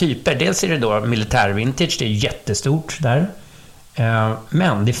olika typer. Dels är det då militärvintage, det är jättestort där.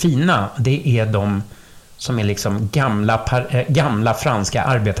 Men det fina, det är de som är liksom gamla franska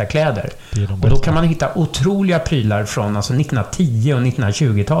arbetarkläder. Och då kan man hitta otroliga prylar från alltså 1910 och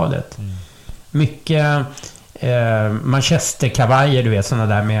 1920-talet. Mycket manchesterkavajer, du vet,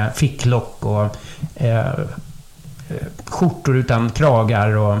 sådana där med ficklock och skjortor utan kragar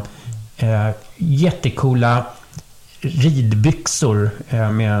och jättekola ridbyxor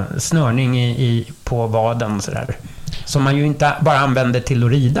med snörning på vaden sådär. Som man ju inte bara använde till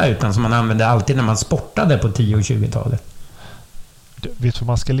att rida utan som man använde alltid när man sportade på 10- och 20-talet. Vet du vad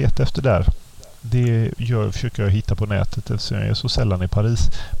man ska leta efter där? Det försöker jag hitta på nätet eftersom jag är så sällan i Paris.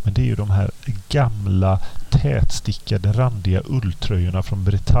 Men det är ju de här gamla tätstickade randiga ulltröjorna från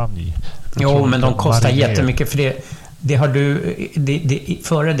Bretagne. Jo, men de kostar jättemycket för det har du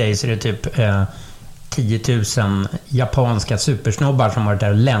före dig så är det typ 10 000 japanska supersnobbar som har varit där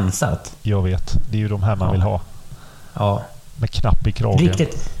och länsat. Jag vet, det är ju de här man vill ha. Ja. Med knapp i kragen.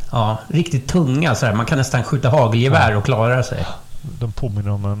 Ja, riktigt tunga så här. Man kan nästan skjuta hagelgevär och klara sig. De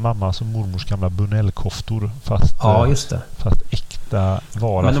påminner om en mammas och mormors gamla Bunell-koftor fast, just det. fast äkta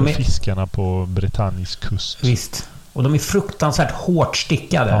vara för fiskarna på Britannisk kust. Visst. Och de är fruktansvärt hårt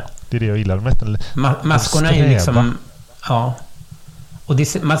stickade. Ja, det är det jag gillar. Maskorna är ju liksom... Ja. Och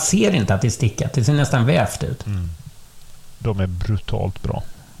man ser inte att det är stickat. Det ser nästan vävt ut. Mm. De är brutalt bra.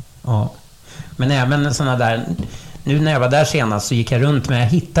 Ja. Men även sådana där... Nu när jag var där senast så gick jag runt, men jag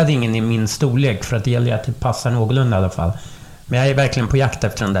hittade ingen i min storlek, för att det gäller att det passar någorlunda i alla fall. Men jag är verkligen på jakt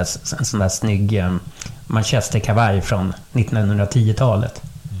efter en sån där snygg Manchester-kavaj från 1910-talet.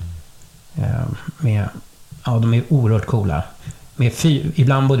 De är oerhört coola. Med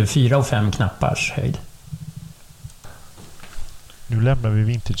ibland både 4 och 5 knappars höjd. Nu lämnar vi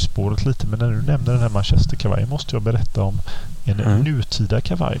vintage-spåret lite, men när du nämner den här Manchester-kavajen måste jag berätta om en nutida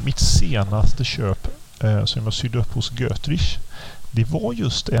kavaj. Mitt senaste köp som jag sydde upp hos Götrich. Det var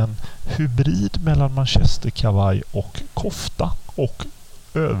just en hybrid mellan Manchester-kavaj och kofta och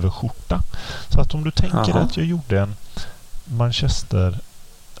överskjorta. Så att om du tänker att jag gjorde en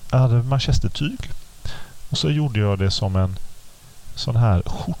Manchester-tyg och så gjorde jag det som en sån här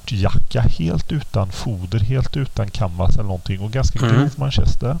skjortjacka helt utan foder, helt utan canvas eller någonting, och ganska grov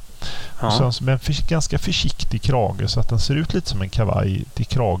Manchester. Och sen med en ganska försiktig krage så att den ser ut lite som en kavaj till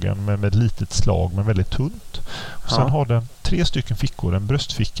kragen med ett litet slag men väldigt tunt. Och sen har den 3 stycken fickor, en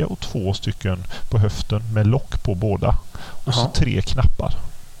bröstficka och 2 stycken på höften med lock på båda. Och så 3 knappar.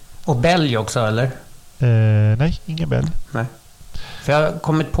 Och bälg också, eller? Nej, ingen bälg. Nej. För jag har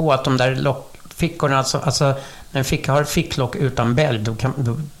kommit på att de där fickorna, alltså när en ficka har ficklock utan bälg,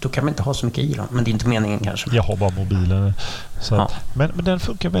 då kan man inte ha så mycket i dem. Men det är inte meningen kanske. Jag har bara mobilen. Så att, men den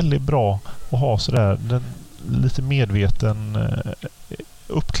funkar väldigt bra att ha sådär. Den lite medveten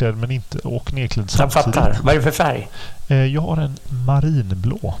uppklädd men inte och nedklädd samtidigt. Jag fattar. Vad är det för färg? Jag har en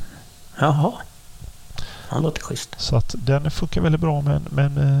marinblå. Jaha. Ja, det låter schysst. Så att den funkar väldigt bra med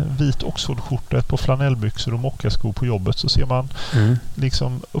en vit Oxford-skjorta, ett par flanellbyxor och mockaskor på jobbet, så ser man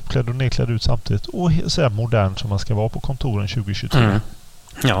liksom uppklädd och nedklädd ut samtidigt, och så här modern som man ska vara på kontoren 2023.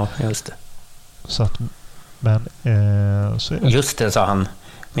 Ja, just det. Så att, men så är det. Just det, sa han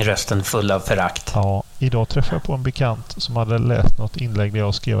med rösten full av förakt. Ja, idag träffade jag på en bekant som hade läst något inlägg där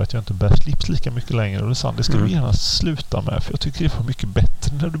jag skrev att jag inte bär slips lika mycket längre, och det sa, det ska du gärna sluta med, för jag tycker det var mycket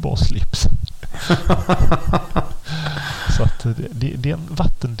bättre när du bar slips. Så att det är en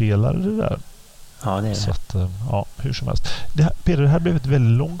vattendelare det där. Ja, det är det. Så att, hur som helst. Peder, det här blev ett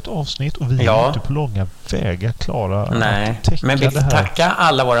väldigt långt avsnitt och vi är inte på långa vägar klara att täcka. Men vi får tacka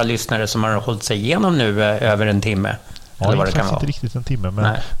alla våra lyssnare som har hållit sig igenom nu över en timme. Ja, det kanske inte riktigt en timme,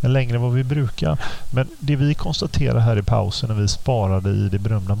 men längre än vad vi brukar. Men det vi konstaterade här i pausen när vi sparade i det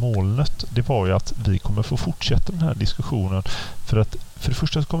berömda molnet, det var ju att vi kommer få fortsätta den här diskussionen. För det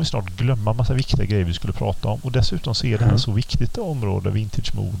första så kommer vi snart glömma massa viktiga grejer vi skulle prata om. Och dessutom så är det här så viktigt område,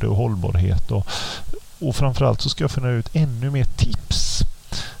 vintage-mode och hållbarhet. Och framförallt så ska jag fundera ut ännu mer tips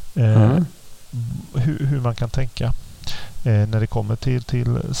hur man kan tänka när det kommer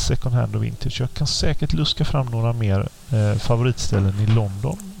till second hand och vintage. Jag kan säkert luska fram några mer favoritställen i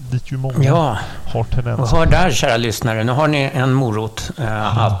London dit ju många har tendens. Och hör där, kära lyssnare, nu har ni en morot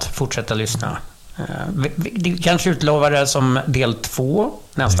att fortsätta lyssna. Vi kanske utlovar det som del 2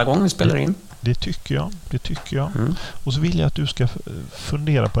 nästa gång vi spelar in. Det tycker jag. Och så vill jag att du ska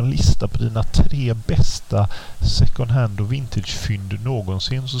fundera på en lista på dina 3 bästa second hand och vintage-fynd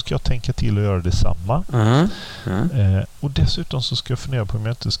någonsin, så ska jag tänka till att göra detsamma. Och dessutom så ska jag fundera på om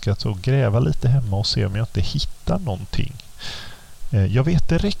jag inte ska gräva lite hemma och se om jag inte hittar någonting. Jag vet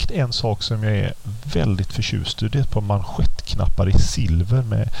direkt en sak som jag är väldigt förtjust i. Det är ett par manschettknappar i silver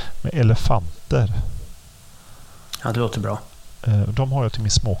med elefanter. Ja, det låter bra. De har jag till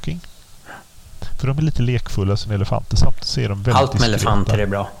min smoking. För de är lite lekfulla som elefanter. Samtidigt så är de väldigt allt med elefanter är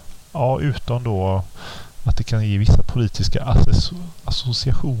bra. Ja, utan då att det kan ge vissa politiska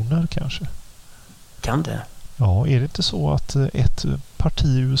associationer kanske. Kan det? Ja, är det inte så att ett parti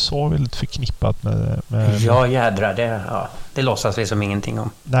i USA är väldigt förknippat med... Ja, jädrar. Det låtsas vi som ingenting om.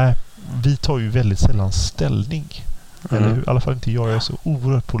 Nej, vi tar ju väldigt sällan ställning. Eller hur? I alla fall inte jag är så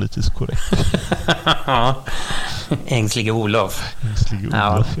oerhört politiskt korrekt. Ängslige Olof.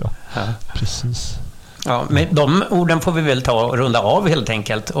 Ja. Precis. Ja, med de orden får vi väl ta och runda av helt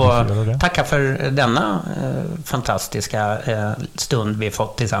enkelt. Och tacka för denna fantastiska stund vi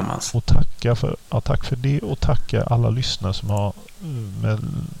fått tillsammans. Och tack för det, och tacka alla lyssnare som har med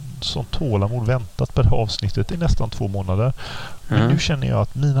sån tålamod väntat på det här avsnittet i nästan 2 månader. Men nu känner jag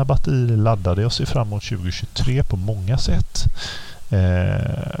att mina batterier är laddade. Jag ser fram emot 2023 på många sätt.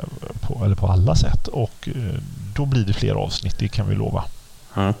 På alla sätt. Och då blir det fler avsnitt, det kan vi lova.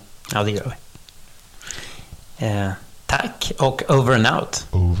 Ja, det gör vi. Tack och over and out.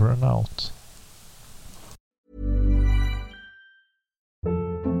 Over and out.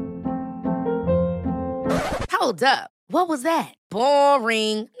 Hold up. What was that?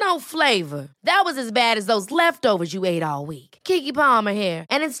 Boring. No flavor. That was as bad as those leftovers you ate all week. Keke Palmer here,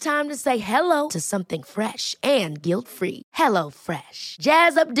 and it's time to say hello to something fresh and guilt-free. Hello Fresh.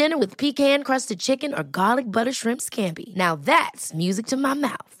 Jazz up dinner with pecan-crusted chicken or garlic butter shrimp scampi. Now that's music to my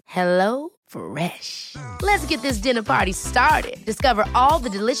mouth. Hello Fresh. Let's get this dinner party started. Discover all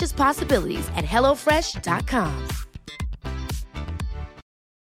the delicious possibilities at hellofresh.com.